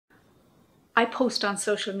I post on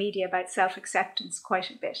social media about self-acceptance quite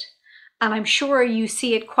a bit. And I'm sure you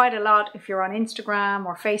see it quite a lot if you're on Instagram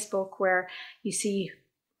or Facebook, where you see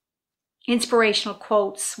inspirational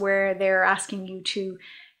quotes where they're asking you to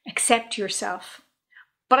accept yourself.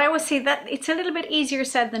 But I always say that it's a little bit easier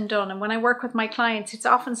said than done. And when I work with my clients, it's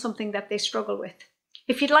often something that they struggle with.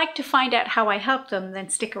 If you'd like to find out how I help them, then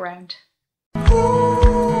stick around.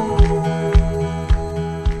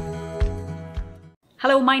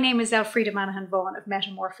 Hello, my name is Elfreda of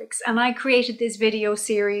Metta-morphics, and I created this video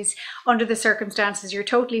series under the circumstances You're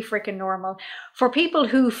Totally Frickin' Normal for people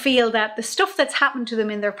who feel that the stuff that's happened to them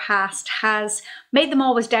in their past has made them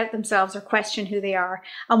always doubt themselves or question who they are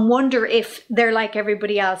and wonder if they're like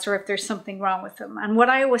everybody else or if there's something wrong with them. And what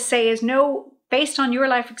I always say is no, based on your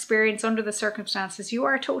life experience under the circumstances, you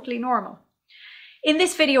are totally normal. In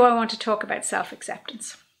this video, I want to talk about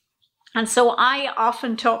self-acceptance. And so I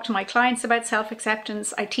often talk to my clients about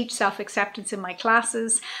self-acceptance. I teach self-acceptance in my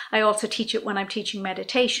classes. I also teach it when I'm teaching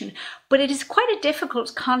meditation. But it is quite a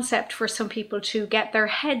difficult concept for some people to get their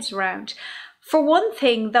heads around. For one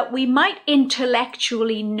thing, that we might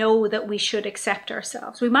intellectually know that we should accept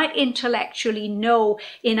ourselves. We might intellectually know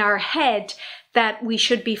in our head that we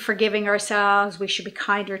should be forgiving ourselves, we should be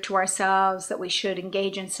kinder to ourselves, that we should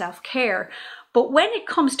engage in self-care. But when it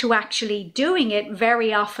comes to actually doing it,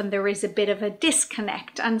 very often there is a bit of a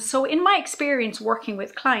disconnect. And so in my experience working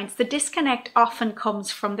with clients, the disconnect often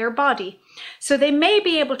comes from their body. So they may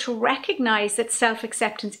be able to recognize that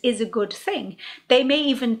self-acceptance is a good thing. They may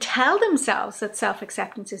even tell themselves that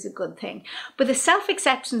self-acceptance is a good thing. But the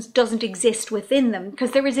self-acceptance doesn't exist within them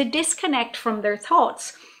because there is a disconnect from their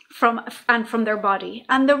thoughts and from their body.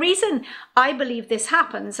 And the reason I believe this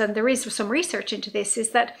happens, and there is some research into this,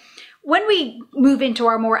 is that when we move into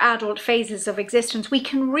our more adult phases of existence, we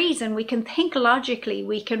can reason, we can think logically,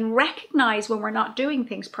 we can recognize when we're not doing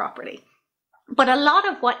things properly. But a lot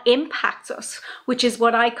of what impacts us, which is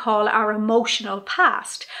what I call our emotional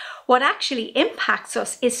past, what actually impacts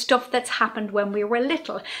us is stuff that's happened when we were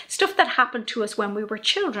little, stuff that happened to us when we were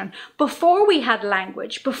children, before we had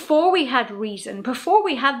language, before we had reason, before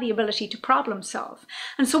we had the ability to problem solve.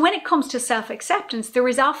 And so when it comes to self-acceptance, there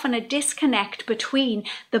is often a disconnect between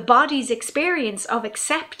the body's experience of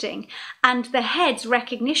accepting and the head's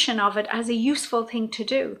recognition of it as a useful thing to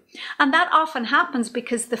do. And that often happens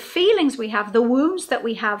because the feelings we have, the wounds that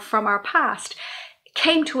we have from our past,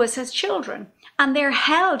 came to us as children. And they're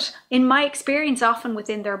held, in my experience, often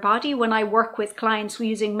within their body. When I work with clients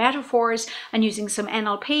using metaphors and using some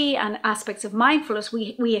NLP and aspects of mindfulness,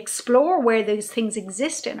 we explore where those things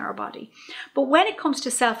exist in our body. But when it comes to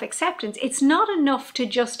self-acceptance, it's not enough to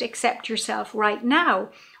just accept yourself right now.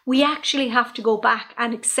 We actually have to go back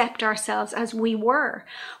and accept ourselves as we were.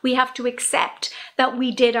 We have to accept that we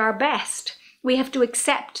did our best. We have to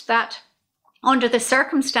accept that under the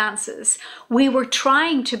circumstances, we were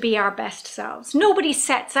trying to be our best selves. Nobody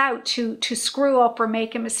sets out to screw up or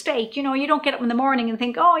make a mistake. You know, you don't get up in the morning and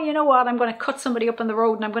think, oh, you know what, I'm going to cut somebody up on the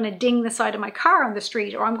road and I'm going to ding the side of my car on the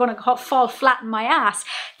street, or I'm going to fall flat on my ass.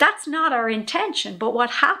 That's not our intention. But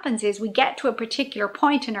what happens is we get to a particular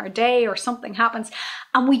point in our day or something happens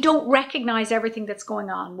and we don't recognize everything that's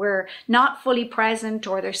going on. We're not fully present,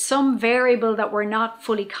 or there's some variable that we're not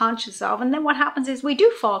fully conscious of. And then what happens is we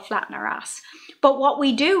do fall flat on our ass. But what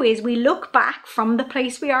we do is we look back from the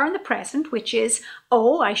place we are in the present, which is,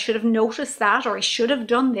 oh, I should have noticed that, or I should have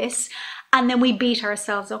done this, and then we beat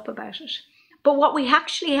ourselves up about it. But what we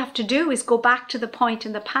actually have to do is go back to the point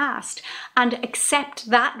in the past and accept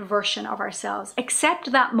that version of ourselves,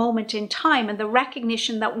 accept that moment in time, and the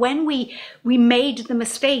recognition that when we made the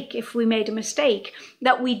mistake, if we made a mistake,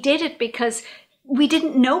 that we did it because we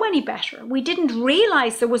didn't know any better. We didn't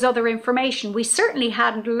realize there was other information. We certainly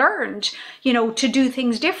hadn't learned, to do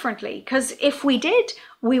things differently. Because if we did,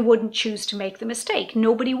 we wouldn't choose to make the mistake.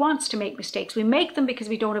 Nobody wants to make mistakes. We make them because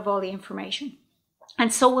we don't have all the information.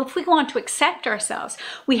 And so if we want to accept ourselves,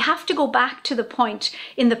 we have to go back to the point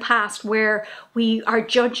in the past where we are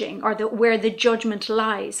judging, or where the judgment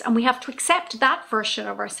lies. And we have to accept that version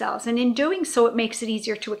of ourselves. And in doing so, it makes it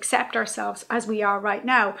easier to accept ourselves as we are right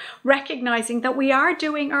now, recognizing that we are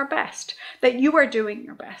doing our best, that you are doing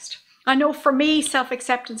your best. I know for me,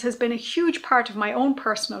 self-acceptance has been a huge part of my own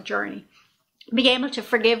personal journey. Being able to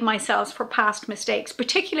forgive myself for past mistakes,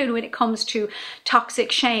 particularly when it comes to toxic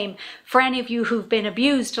shame. For any of you who've been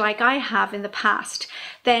abused like I have in the past,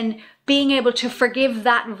 then being able to forgive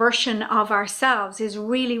that version of ourselves is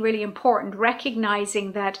really, really important.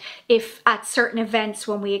 Recognizing that if at certain events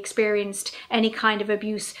when we experienced any kind of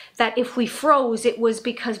abuse, that if we froze, it was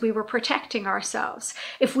because we were protecting ourselves.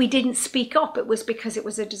 If we didn't speak up, it was because it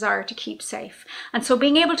was a desire to keep safe. And so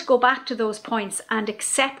being able to go back to those points and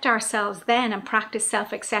accept ourselves then and practice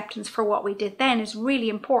self-acceptance for what we did then is really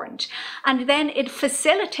important. And then it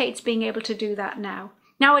facilitates being able to do that now.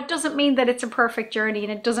 Now, it doesn't mean that it's a perfect journey,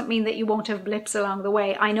 and it doesn't mean that you won't have blips along the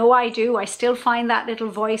way. I know I do. I still find that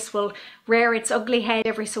little voice will rear its ugly head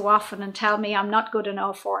every so often and tell me I'm not good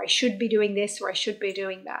enough, or I should be doing this, or I should be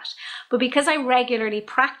doing that. But because I regularly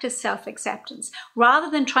practice self-acceptance,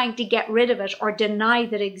 rather than trying to get rid of it or deny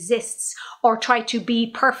that it exists or try to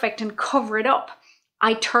be perfect and cover it up,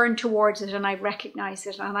 I turn towards it and I recognize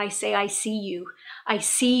it and I say, I see you. I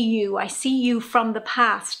see you. I see you from the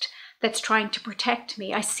past that's trying to protect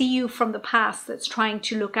me. I see you from the past that's trying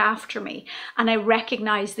to look after me. And I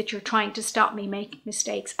recognize that you're trying to stop me making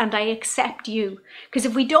mistakes. And I accept you. Because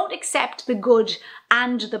if we don't accept the good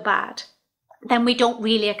and the bad, then we don't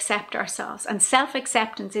really accept ourselves. And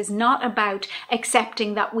self-acceptance is not about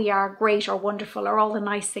accepting that we are great or wonderful or all the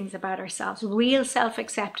nice things about ourselves. Real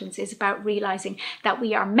self-acceptance is about realizing that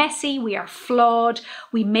we are messy, we are flawed,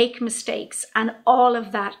 we make mistakes, and all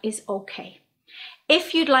of that is okay.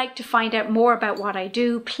 If you'd like to find out more about what I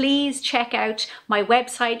do, please check out my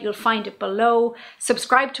website. You'll find it below.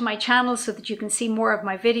 Subscribe to my channel so that you can see more of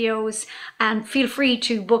my videos, and feel free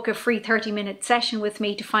to book a free 30-minute session with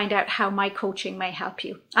me to find out how my coaching may help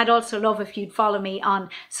you. I'd also love if you'd follow me on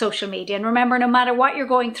social media. And remember, no matter what you're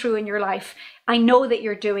going through in your life, I know that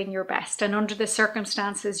you're doing your best, and under the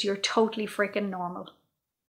circumstances, you're totally freaking normal.